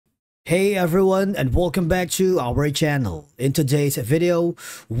Hey everyone, and welcome back to our channel. In today's video,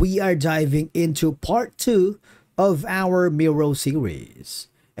 we are diving into part 2 of our Miro series.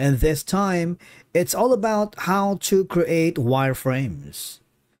 And this time, it's all about how to create wireframes.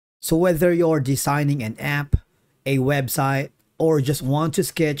 So whether you're designing an app, a website, or just want to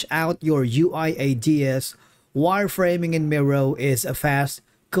sketch out your UI ideas, wireframing in Miro is a fast,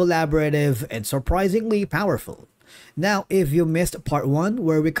 collaborative, and surprisingly powerful. Now, if you missed part 1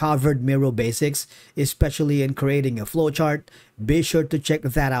 where we covered Miro basics, especially in creating a flowchart, be sure to check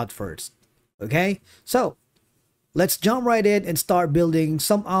that out first. Okay, so let's jump right in and start building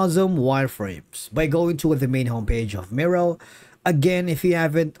some awesome wireframes by going to the main homepage of Miro. Again, if you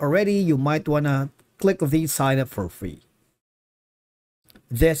haven't already, you might want to click the sign up for free.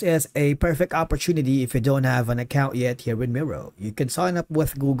 This is a perfect opportunity if you don't have an account yet here in Miro. You can sign up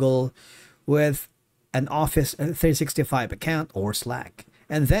with Google with an Office 365 account or Slack,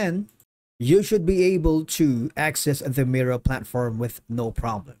 and then you should be able to access the Miro platform with no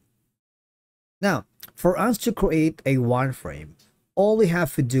problem. Now, for us to create a wireframe, all we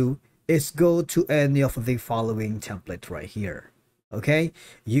have to do is go to any of the following templates right here. Okay,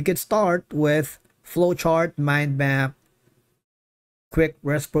 you can start with flowchart, mind map, quick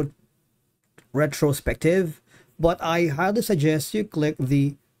retrospective, but I highly suggest you click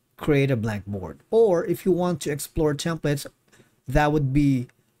the create a blank board, or if you want to explore templates, that would be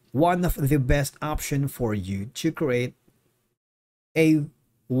one of the best option for you to create a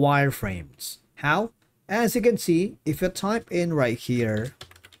wireframes. How? As you can see, if you type in right here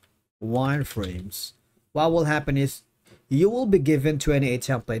wireframes, what will happen is you will be given 28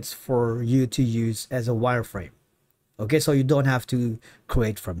 templates for you to use as a wireframe. Okay, so you don't have to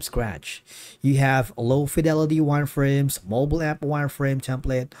create from scratch. You have low fidelity wireframes, mobile app wireframe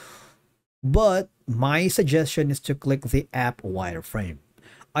template, but my suggestion is to click the app wireframe.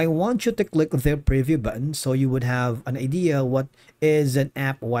 I want you to click the preview button so you would have an idea what is an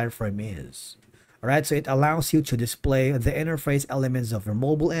app wireframe is. Alright, so it allows you to display the interface elements of your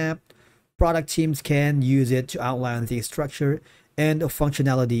mobile app. Product teams can use it to outline the structure and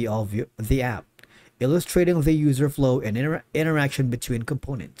functionality of the app, illustrating the user flow and interaction between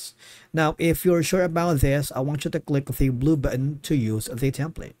components. Now, if you're sure about this, I want you to click the blue button to use the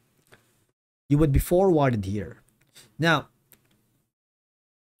template. You would be forwarded here. Now,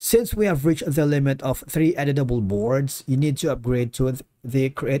 since we have reached the limit of 3 editable boards, you need to upgrade to the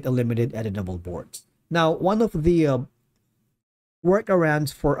Create Unlimited editable boards. Now, one of the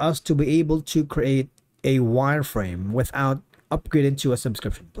workarounds for us to be able to create a wireframe without upgrading to a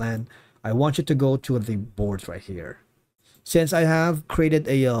subscription plan, I want you to go to the boards right here. Since I have created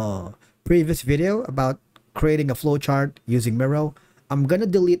a previous video about creating a flowchart using Miro, I'm gonna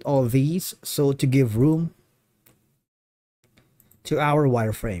delete all these so to give room to our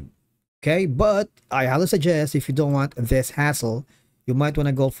wireframe. Okay, but I highly suggest if you don't want this hassle, you might want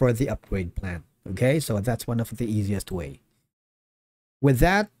to go for the upgrade plan. Okay, so that's one of the easiest way. With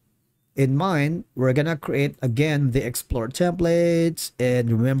that in mind, we're gonna create again the explore templates, and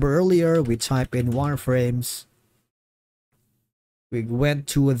remember earlier we type in wireframes, we went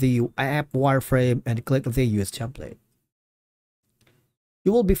to the app wireframe and click the use template.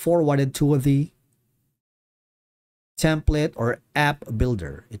 You will be forwarded to the template or app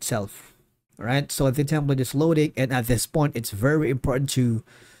builder itself. All right, so the template is loading, and at this point it's very important to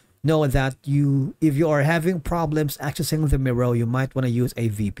know that if you are having problems accessing the Miro, you might want to use a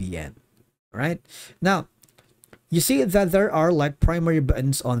VPN. Right now, you see that there are like primary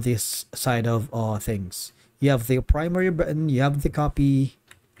buttons on this side of things. You have the primary button, you have the copy.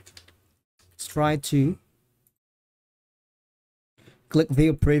 Let's try to click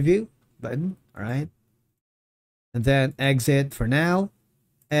the preview button. All right, and then exit for now,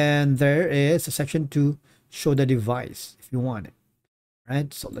 and there is a section to show the device if you want it.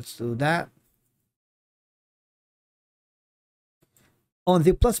 Right, so let's do that. On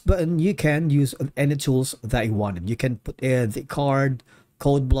the plus button, you can use any tools that you wanted. You can put in the card,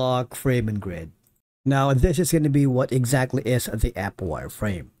 code block, frame, and grid. Now, this is going to be what exactly is the app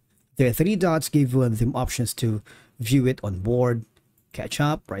wireframe. The 3 dots give you the options to view it on board, catch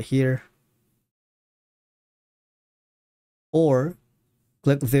up right here, or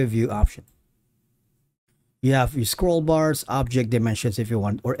click the view option. You have your scroll bars, object dimensions if you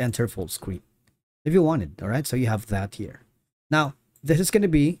want, or enter full screen if you wanted. All right, so you have that here. Now, this is going to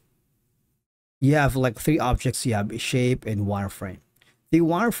be, you have like 3 objects. You have a shape and wireframe. The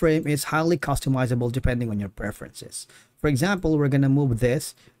wireframe is highly customizable depending on your preferences. For example, we're going to move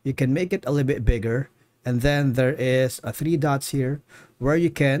this. You can make it a little bit bigger, and then there is a 3 dots here where you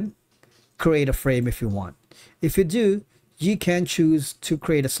can create a frame if you want. If you do, you can choose to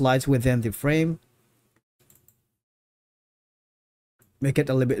create a slides within the frame, make it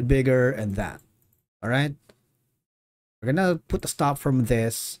a little bit bigger, and that. All right, we're gonna put the stop from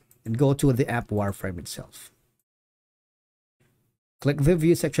this and go to the app wireframe itself. Click the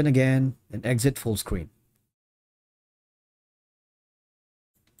view section again and exit full screen.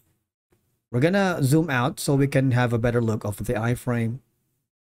 We're gonna zoom out so we can have a better look of the iframe.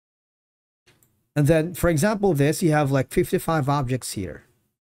 And then, for example, this, you have like 55 objects here.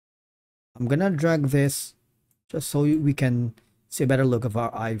 I'm gonna drag this just so we can see a better look of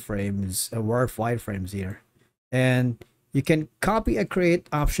our iframes, wireframes here. And you can copy a create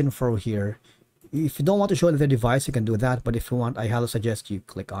option for here. If you don't want to show the device, you can do that. But if you want, I highly suggest you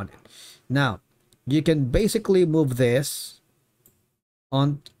click on it. Now, you can basically move this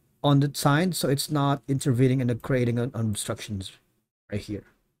on the side so it's not intervening and creating obstructions right here.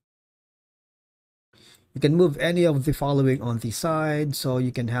 You can move any of the following on the side so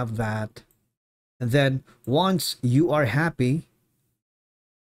you can have that. And then once you are happy,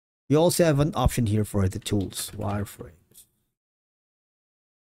 you also have an option here for the tools, wireframes.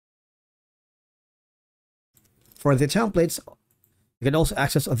 For the templates, you can also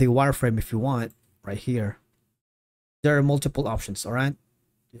access the wireframe if you want right here. There are multiple options, all right?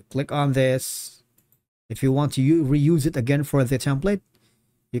 You click on this. If you want to reuse it again for the template,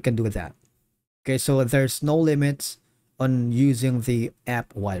 you can do that. Okay, so there's no limits on using the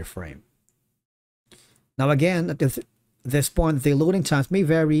app wireframe. Now again, at this point, the loading times may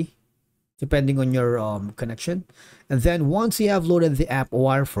vary depending on your connection. And then once you have loaded the app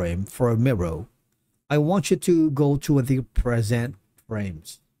wireframe for Miro, I want you to go to the present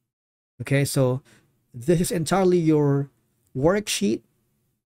frames. Okay, so this is entirely your worksheet.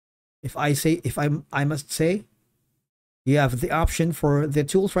 I must say, you have the option for the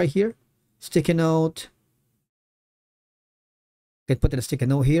tools right here. Sticky note. You can put in a sticky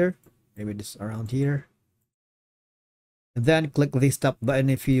note here. Maybe this around here. And then click the stop button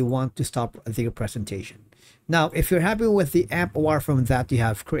if you want to stop the presentation. Now, if you're happy with the app wireframe that you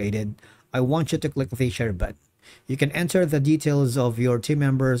have created, I want you to click the share button. You can enter the details of your team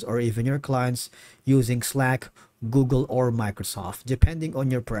members or even your clients using Slack, Google, or Microsoft, depending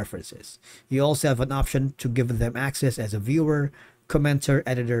on your preferences. You also have an option to give them access as a viewer, commenter,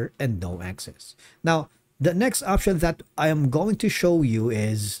 editor, and no access. Now, the next option that I am going to show you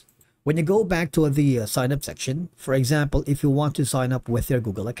is when you go back to the sign up section. For example, if you want to sign up with your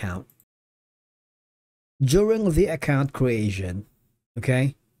Google account, during the account creation,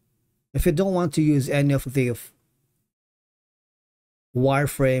 okay, if you don't want to use any of the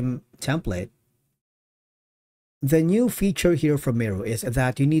wireframe template, the new feature here from Miro is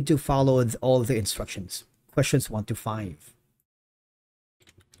that you need to follow all the instructions, questions 1 to 5.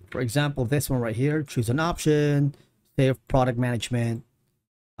 For example, this one right here, choose an option, save product management.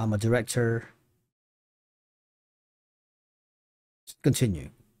 I'm a director. Continue.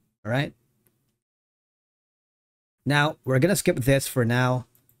 All right. Now we're gonna skip this for now.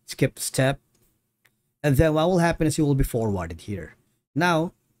 Skip step, and then what will happen is you will be forwarded here.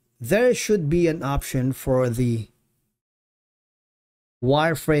 Now there should be an option for the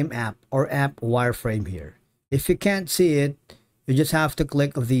wireframe app or app wireframe here. If you can't see it, you just have to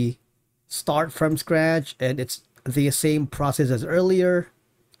click the start from scratch, and it's the same process as earlier.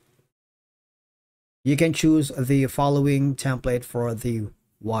 You can choose the following template for the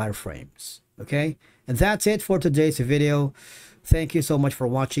wireframes. Okay, and that's it for today's video. Thank you so much for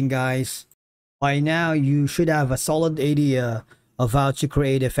watching, guys. By now you should have a solid idea of how to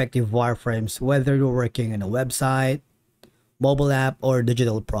create effective wireframes, whether you're working in a website, mobile app, or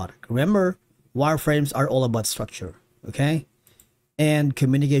digital product. Remember, wireframes are all about structure, okay, and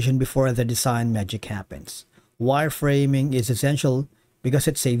communication before the design magic happens. Wireframing is essential because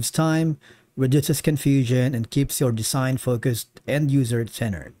it saves time, reduces confusion, and keeps your design focused and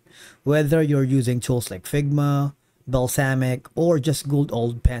user-centered. Whether you're using tools like Figma, Balsamic, or just good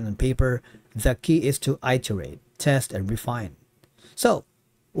old pen and paper, the key is to iterate, test, and refine. So,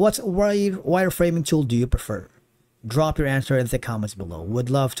 what wireframing tool do you prefer? Drop your answer in the comments below. Would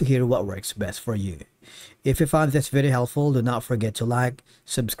love to hear what works best for you. If you found this video helpful, do not forget to like,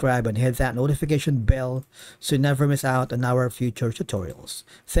 subscribe, and hit that notification bell so you never miss out on our future tutorials.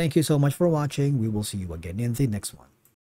 Thank you so much for watching. We will see you again in the next one.